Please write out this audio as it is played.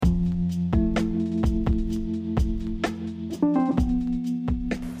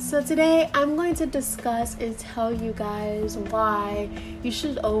So today I'm going to discuss and tell you guys why you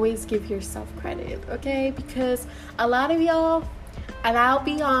should always give yourself credit, okay? Because a lot of y'all, and I'll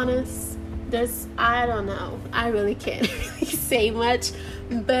be honest, I don't know, I really can't really say much,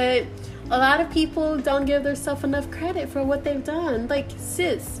 but a lot of people don't give themselves enough credit for what they've done. Like,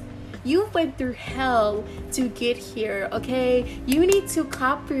 sis, you went through hell to get here, okay? You need to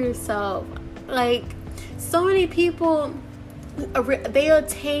clap for yourself. Like, so many people, they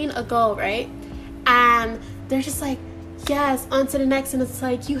attain a goal, right? And they're just like, yes, on to the next. And it's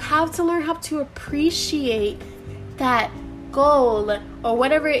like, you have to learn how to appreciate that goal or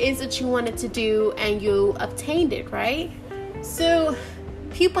whatever it is that you wanted to do and you obtained it, right? So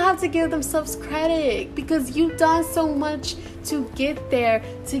people have to give themselves credit because you've done so much to get there,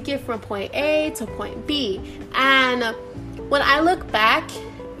 to get from point A to point B. And when I look back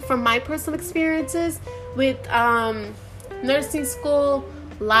from my personal experiences with nursing school,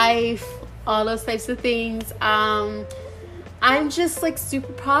 life, all those types of things, I'm just like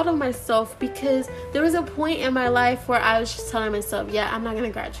super proud of myself because there was a point in my life where I was just telling myself, yeah, I'm not going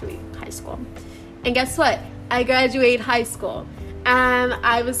to graduate high school. And guess what? I graduated high school. And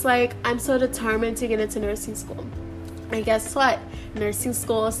I was like, I'm so determined to get into nursing school. And guess what? Nursing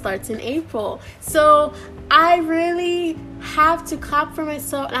school starts in April. So I really have to clap for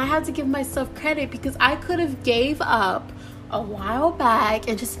myself and I have to give myself credit because I could have gave up a while back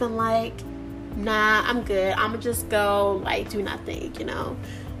and just been like, nah, I'm good. I'm gonna just go like do nothing, you know.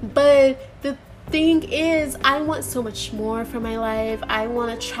 But the thing is, I want so much more for my life. I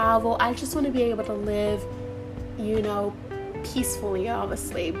want to travel. I just want to be able to live, you know, peacefully,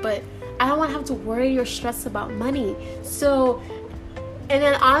 obviously, but I don't want to have to worry or stress about money. So, and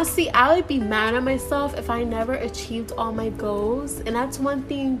then honestly, I would be mad at myself if I never achieved all my goals. And that's one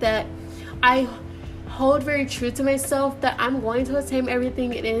thing that I hold very true to myself, that I'm going to attain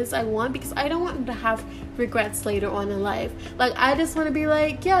everything it is I want because I don't want to have regrets later on in life. Like, I just want to be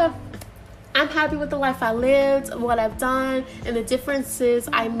like, yeah, I'm happy with the life I lived, what I've done, and the differences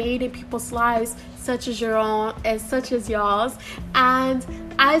I made in people's lives, such as your own and such as y'all's. And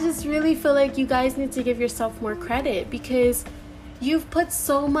I just really feel like you guys need to give yourself more credit because you've put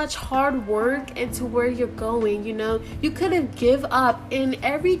so much hard work into where you're going, you know. You could have give up. In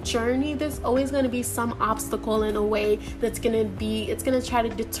every journey, there's always going to be some obstacle in a way it's going to try to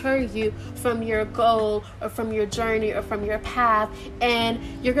deter you from your goal or from your journey or from your path. And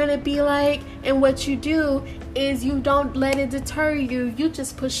you're going to be like, and what you do is you don't let it deter you. You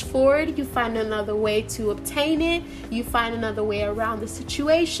just push forward. You find another way to obtain it. You find another way around the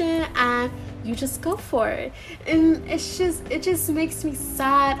situation and you just go for it. And it just makes me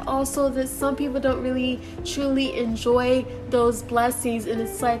sad also that some people don't really truly enjoy those blessings, and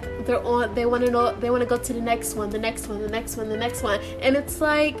it's like they want to go to the next one, and it's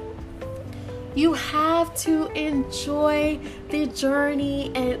like you have to enjoy the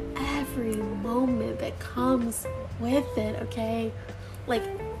journey and every moment that comes with it, okay? Like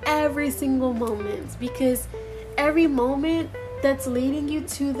every single moment, because every moment that's leading you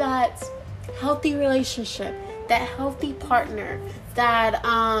to that healthy relationship, that healthy partner, that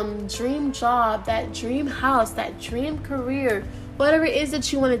dream job, that dream house, that dream career, whatever it is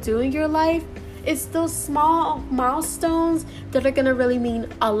that you want to do in your life, it's those small milestones that are going to really mean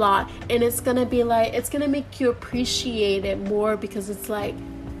a lot. And it's going to be like, it's going to make you appreciate it more because it's like,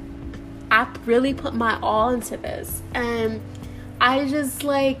 I really put my all into this. And I just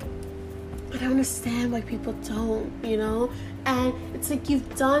like, I don't understand why people don't, you know? And it's like,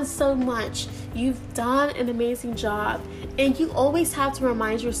 you've done so much. You've done an amazing job. And you always have to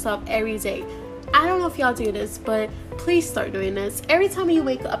remind yourself every day. I don't know if y'all do this, but please start doing this. Every time you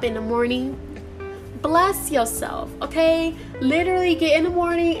wake up in the morning, bless yourself, okay? Literally get in the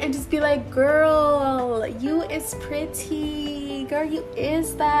morning and just be like, girl, you is pretty. Girl, you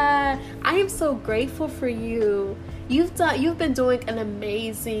is that. I am so grateful for you. You've been doing an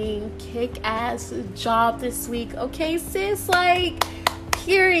amazing kick-ass job this week, okay, sis? Like,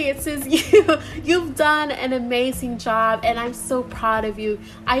 period, sis. You've done an amazing job, and I'm so proud of you.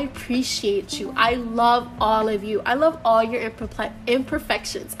 I appreciate you. I love all of you. I love all your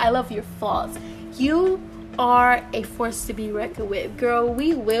imperfections. I love your flaws. You are a force to be reckoned with, girl.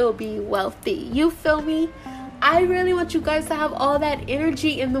 We will be wealthy. You feel me? I really want you guys to have all that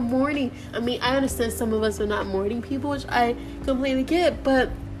energy in the morning. I mean, I understand some of us are not morning people, which I completely get, but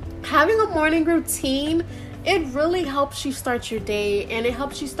having a morning routine, it really helps you start your day, and it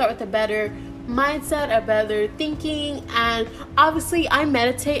helps you start with a better mindset, a better thinking. And obviously I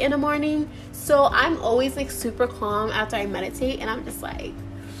meditate in the morning, so I'm always like super calm after I meditate, and I'm just like,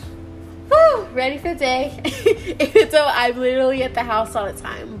 woo, ready for the day. Even though I'm literally at the house all the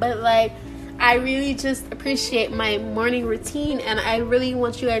time. But like, I really just appreciate my morning routine, and I really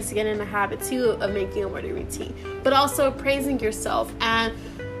want you guys to get in the habit too of making a morning routine, but also praising yourself. And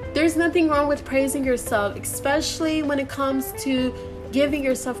there's nothing wrong with praising yourself, especially when it comes to giving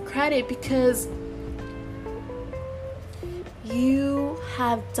yourself credit, because you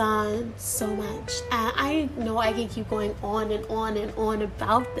have done so much. And I know I can keep going on and on and on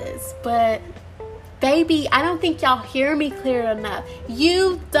about this, but baby, I don't think y'all hear me clear enough.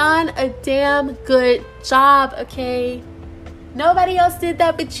 You've done a damn good job, okay? Nobody else did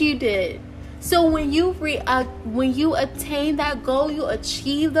that, but you did. So when you attain that goal, you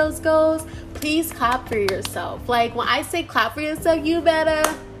achieve those goals, please clap for yourself. Like, when I say clap for yourself, you better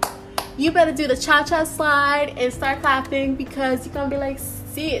do the cha-cha slide and start clapping, because you're gonna be like,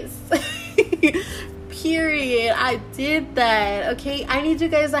 sis. Period. I did that. Okay, I need you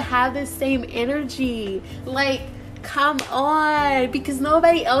guys to have the same energy. Like, come on, because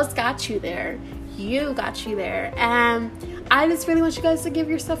nobody else got you there. You got you there. And I just really want you guys to give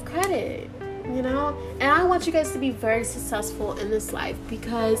yourself credit, you know? And I want you guys to be very successful in this life,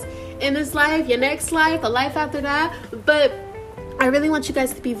 because in this life, your next life, the life after that, but I really want you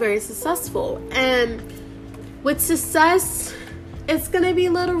guys to be very successful. And with success, it's gonna be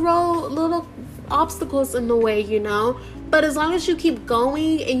little obstacles in the way, you know, but as long as you keep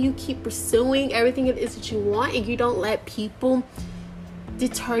going and you keep pursuing everything it is that you want, and you don't let people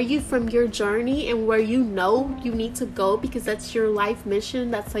deter you from your journey and where you know you need to go, because that's your life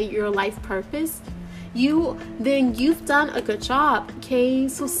mission, that's like your life purpose, then you've done a good job. Okay,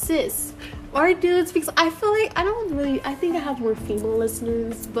 so sis or dudes, because I feel like I think I have more female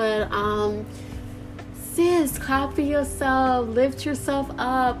listeners, but sis, clap for yourself, lift yourself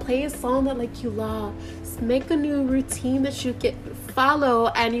up, play a song that like you love, make a new routine that you can follow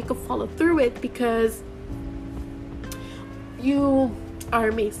and you can follow through it, because you are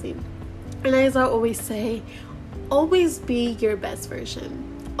amazing. And as I always say, always be your best version.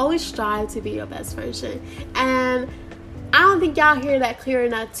 Always strive to be your best version. And I don't think y'all hear that clear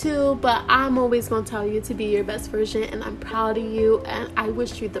enough too, but I'm always going to tell you to be your best version, and I'm proud of you, and I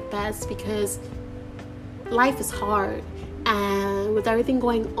wish you the best, because life is hard, and with everything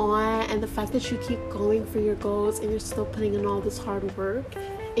going on and the fact that you keep going for your goals and you're still putting in all this hard work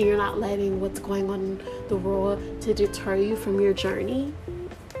and you're not letting what's going on in the world to deter you from your journey,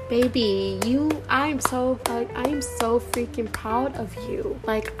 baby, I am so freaking proud of you.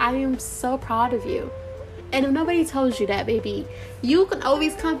 Like, I am so proud of you. And if nobody tells you that, baby, you can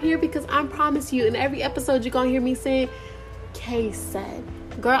always come here, because I promise you, in every episode you're gonna hear me say, Kay said,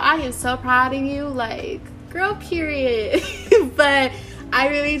 girl, I am so proud of you. Like, girl, period. But I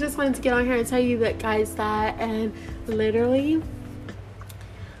really just wanted to get on here and tell you that, guys, and literally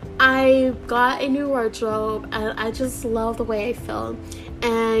I got a new wardrobe, and I just love the way I feel.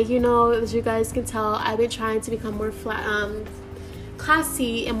 And you know, as you guys can tell, I've been trying to become more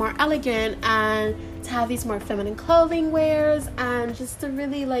classy and more elegant, and to have these more feminine clothing wears, and just to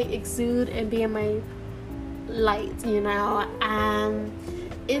really like exude and be in my light, you know. And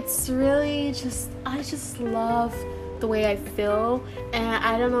it's really just, I just love the way I feel. And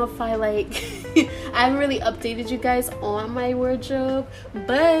I don't know if I haven't really updated you guys on my wardrobe,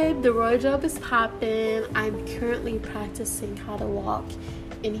 but the wardrobe is popping. I'm currently practicing how to walk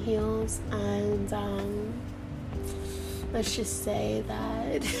in heels, and let's just say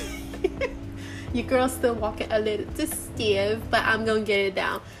that your girl's still walking a little too stiff, but I'm gonna get it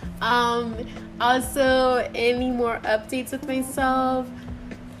down. Also, any more updates with myself?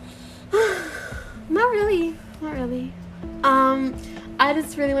 Not really. I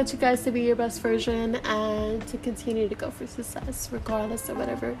just really want you guys to be your best version and to continue to go for success regardless of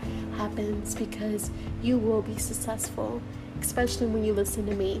whatever happens, because you will be successful, especially when you listen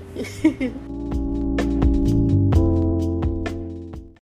to me.